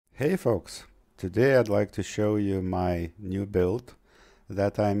Hey folks, today I'd like to show you my new build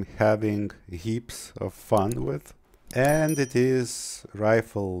that I'm having heaps of fun with, and it is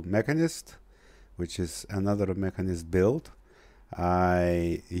Rifle Mechanist, which is another Mechanist build.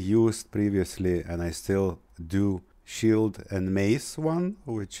 I used previously and I still do Shield and Mace one,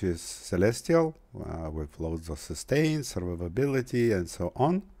 which is Celestial, with loads of sustain, survivability and so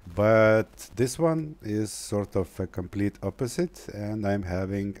on. But this one is sort of a complete opposite, and I'm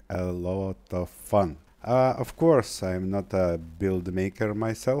having a lot of fun. Of course, I'm not a build maker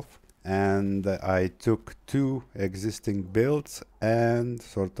myself, and I took two existing builds and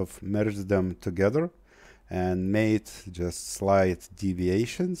sort of merged them together and made just slight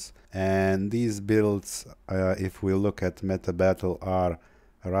deviations. And these builds, if we look at meta battle, are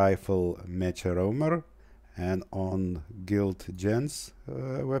Rifle Mecha, and on Guild Gen's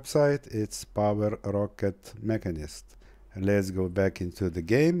website it's Power Rocket Mechanist. Let's go back into the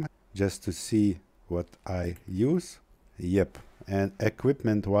game just to see what I use. Yep, and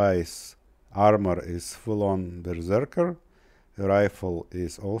equipment wise, armor is full on Berserker. Rifle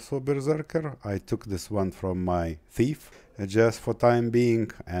is also Berserker. I took this one from my Thief just for time being,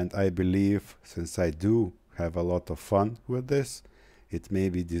 and I believe since I do have a lot of fun with this, it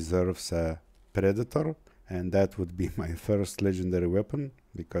maybe deserves a Predator, and that would be my first legendary weapon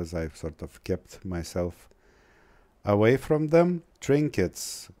because I've sort of kept myself away from them.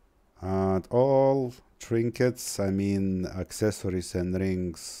 Trinkets, all trinkets, I mean accessories and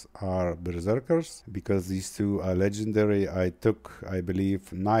rings, are Berserkers. Because these two are legendary, I took, I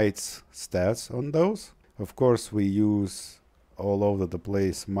believe, Knight's stats on those. Of course, we use all over the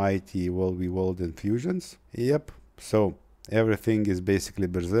place mighty Wolvie infusions. Yep, so everything is basically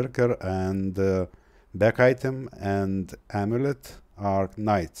Berserker, and back item and amulet are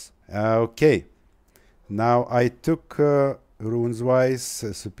Knights. Okay, now I took runes wise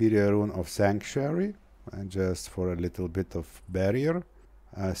superior rune of Sanctuary, just for a little bit of barrier,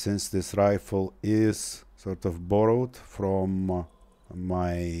 since this rifle is sort of borrowed from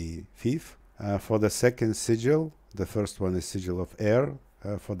my Thief. For the second sigil, the first one is Sigil of Air.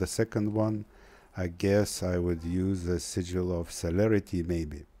 For the second one, I guess I would use the Sigil of Celerity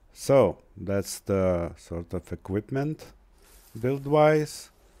maybe. So that's the sort of equipment build wise.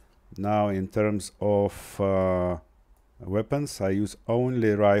 Now in terms of weapons, I use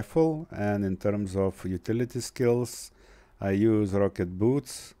only rifle, and in terms of utility skills, I use rocket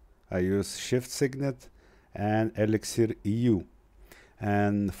boots, I use shift signet and elixir EU.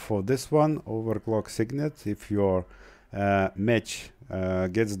 And for this one, overclock signet, if your match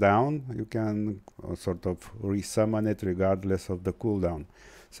gets down, you can sort of resummon it regardless of the cooldown.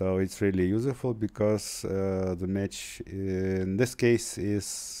 So it's really useful because the match in this case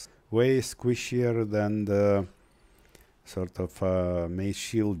is way squishier than the sort of mace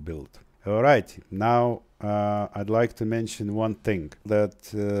shield build. Alright, now I'd like to mention one thing,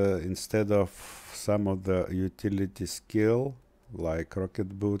 that instead of some of the utility skill like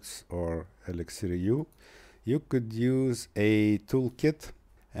rocket boots or elixir U, you could use a toolkit,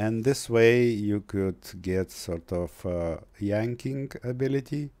 and this way you could get sort of yanking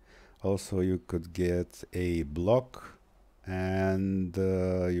ability. Also you could get a block, and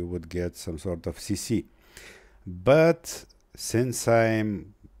you would get some sort of CC. But since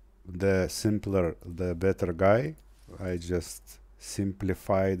I'm the simpler the better guy, I just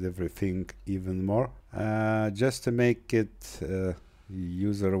simplified everything even more, just to make it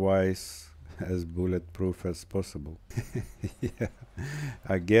user wise as bulletproof as possible. Yeah,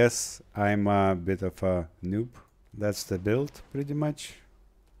 I guess I'm a bit of a noob. That's the build pretty much.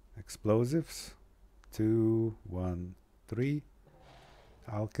 Explosives 2 1 3,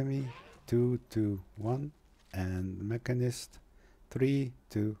 alchemy 2 2 1, and Mechanist 3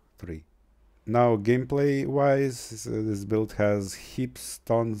 2 3. Now gameplay wise, this build has heaps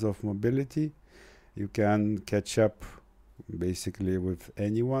tons of mobility. You can catch up basically with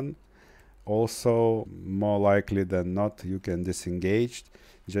anyone. Also, more likely than not, you can disengage,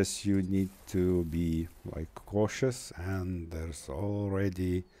 just you need to be like cautious, and there's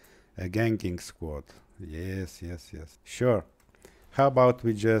already a ganking squad. Yes, sure. How about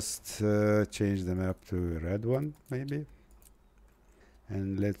we just change the map to a red one maybe,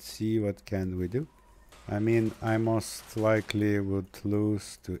 and let's see what can we do. I mean, I most likely would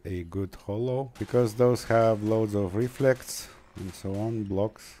lose to a good holo, because those have loads of reflex and so on,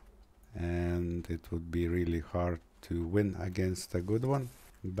 blocks, and it would be really hard to win against a good one.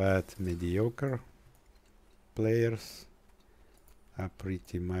 But mediocre players are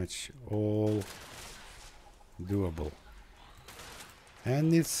pretty much all doable.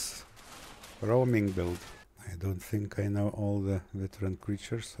 And it's roaming build. I don't think I know all the veteran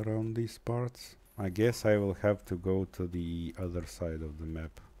creatures around these parts. I guess I will have to go to the other side of the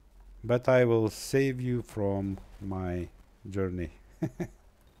map. But I will save you from my journey.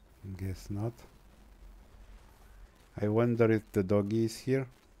 Guess not. I wonder if the doggy is here.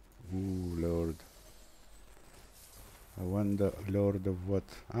 Ooh, Lord. I wonder, Lord of what?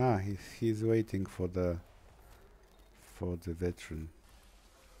 Ah, he's waiting for the veteran.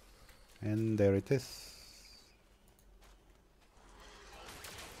 And there it is.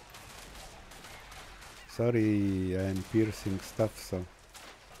 Sorry, I'm piercing stuff, so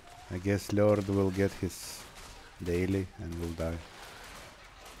I guess Lord will get his daily and will die.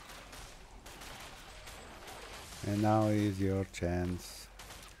 And now is your chance.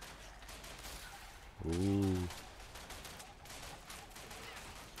 Ooh.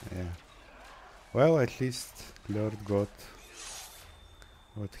 Yeah. Well, at least Lord got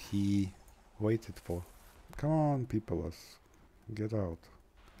what he waited for. Come on, people, get out.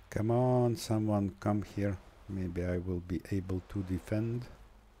 Come on, someone come here. Maybe I will be able to defend.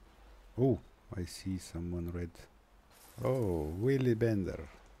 Oh, I see someone red. Oh, Willy Bender.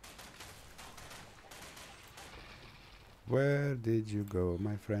 Where did you go,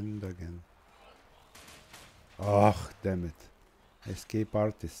 my friend, again? Oh, damn it. Escape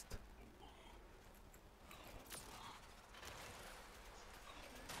artist.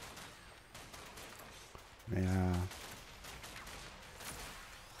 Yeah.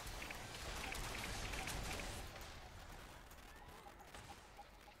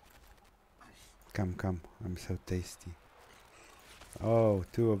 Come, come. I'm so tasty. Oh,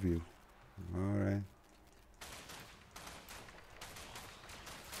 two of you. Alright.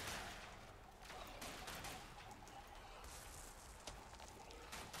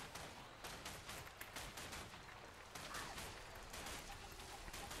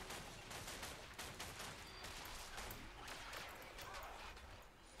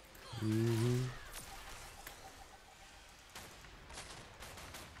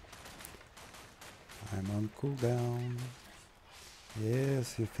 I'm on cooldown.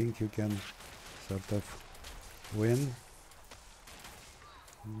 Yes, you think you can sort of win?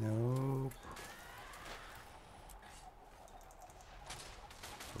 Nope.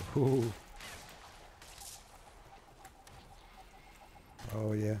 Ooh.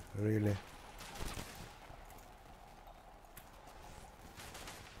 Oh yeah, really.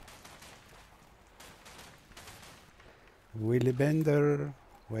 Willy Bender,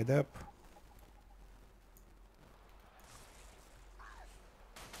 what up?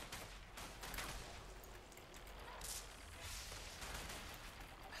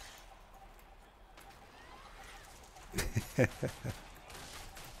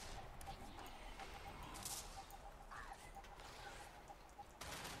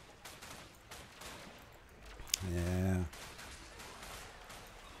 Yeah.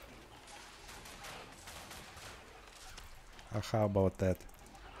 How about that?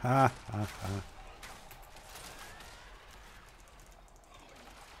 Ha ha ha.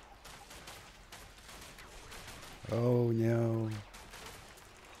 Oh no.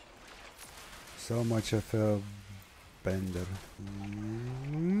 So much of a bender.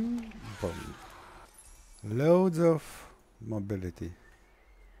 Boom. Loads of mobility.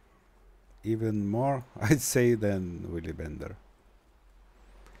 Even more, I'd say, than Willy Bender.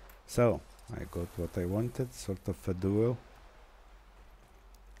 So, I got what I wanted, sort of a duel.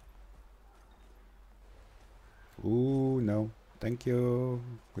 Ooh, no. Thank you.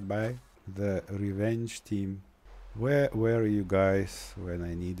 Goodbye. The revenge team. Where were you guys when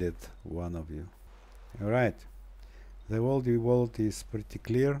I needed one of you? Alright. The world is pretty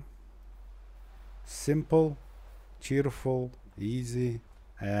clear. Simple, cheerful, easy,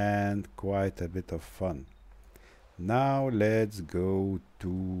 and quite a bit of fun. Now let's go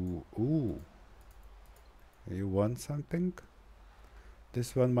to... Ooh. You want something?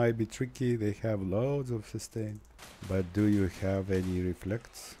 This one might be tricky. They have loads of sustain. But do you have any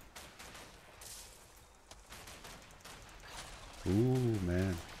reflects? Ooh,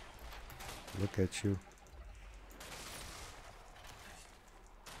 man. Look at you.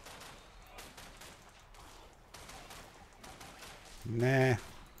 Nah.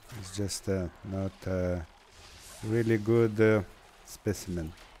 It's just not a really good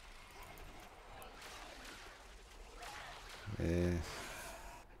specimen.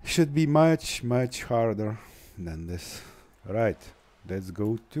 Should be much, much harder than this. Right. Let's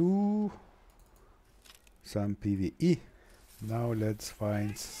go to some PVE. Now let's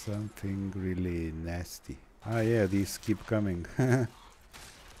find something really nasty. Ah yeah, these keep coming.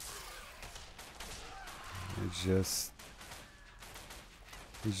 It's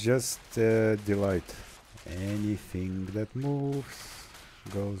just delight. Anything that moves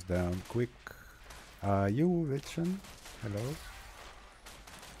goes down quick. Are you Vision? Hello?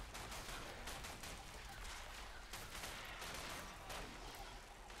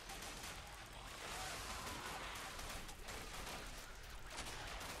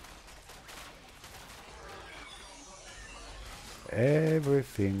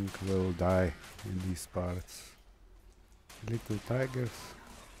 Everything will die in these parts. Little tigers.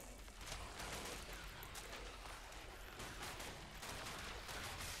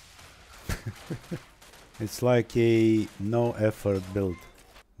 It's like a no effort build.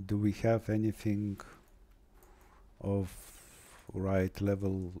 Do we have anything of right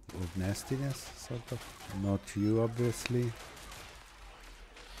level of nastiness, sort of? Not you, obviously.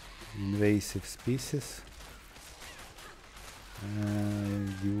 Invasive species.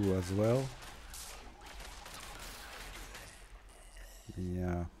 You as well.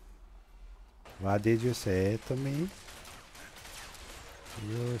 Yeah. What did you say to me?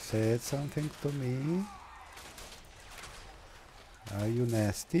 You said something to me? Are you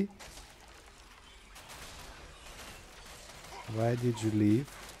nasty? Why did you leave?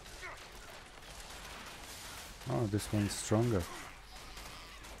 Oh, this one's stronger.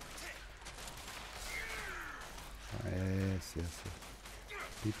 Yes, yes, yes.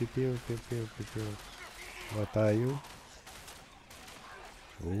 Pew, pew, pew, pew, pew, pew, pew. What are you?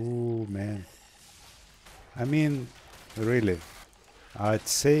 Oh, man. I mean, really. I'd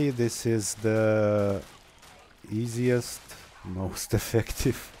say this is the easiest, most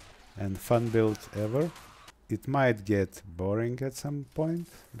effective and fun build ever. It might get boring at some point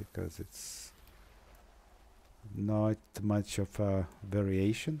because it's not much of a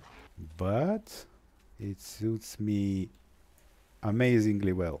variation, but it suits me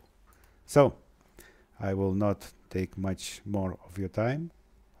amazingly well. So I will not take much more of your time.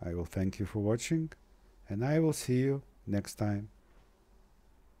 I will thank you for watching, and I will see you next time.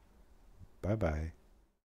 Bye bye.